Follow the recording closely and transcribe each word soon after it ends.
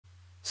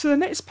So the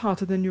next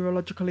part of the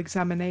neurological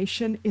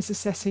examination is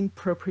assessing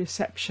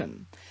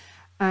proprioception.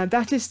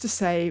 That is to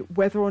say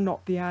whether or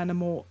not the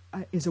animal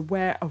is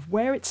aware of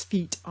where its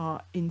feet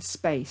are in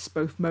space,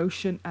 both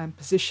motion and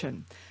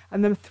position.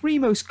 And the three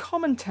most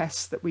common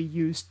tests that we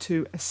use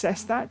to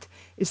assess that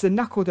is the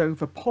knuckled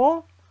over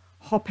paw,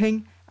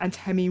 hopping, and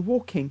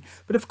hemi-walking.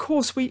 But of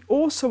course, we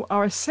also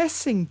are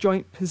assessing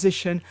joint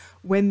position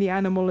when the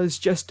animal is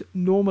just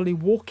normally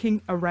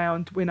walking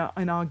around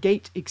in our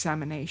gait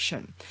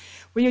examination.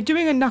 When you're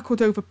doing a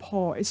knuckled over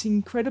paw, it's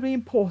incredibly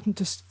important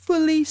to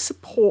fully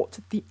support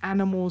the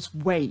animal's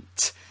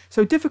weight.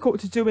 So difficult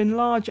to do in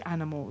large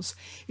animals.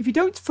 If you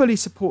don't fully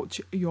support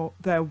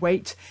their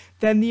weight,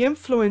 then the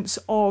influence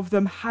of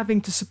them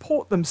having to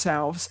support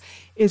themselves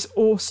is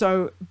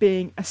also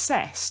being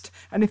assessed.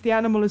 And if the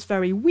animal is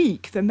very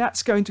weak, then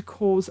that's going to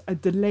cause a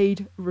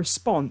delayed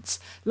response.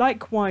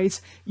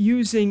 Likewise,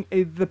 using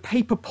the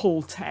paper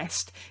pull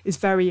test is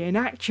very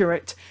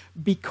inaccurate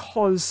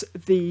because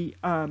the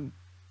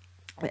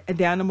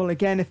animal,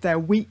 again, if they're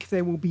weak,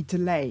 they will be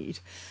delayed.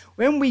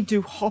 When we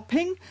do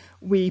hopping,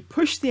 we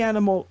push the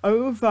animal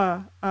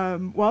over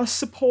while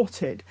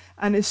supported,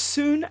 and as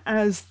soon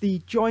as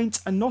the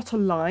joints are not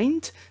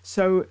aligned,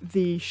 so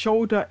the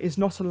shoulder is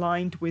not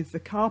aligned with the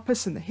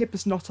carpus and the hip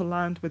is not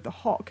aligned with the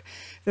hock,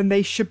 then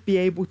they should be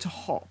able to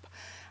hop.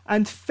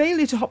 And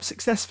failure to hop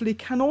successfully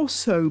can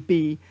also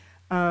be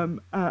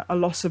a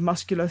loss of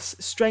muscular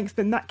strength,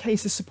 but in that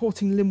case the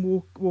supporting limb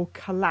will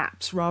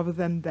collapse rather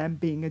than them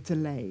being a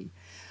delay.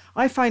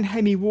 I find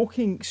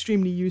hemi-walking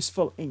extremely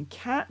useful in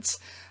cats,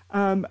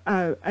 and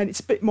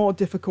it's a bit more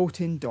difficult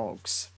in dogs.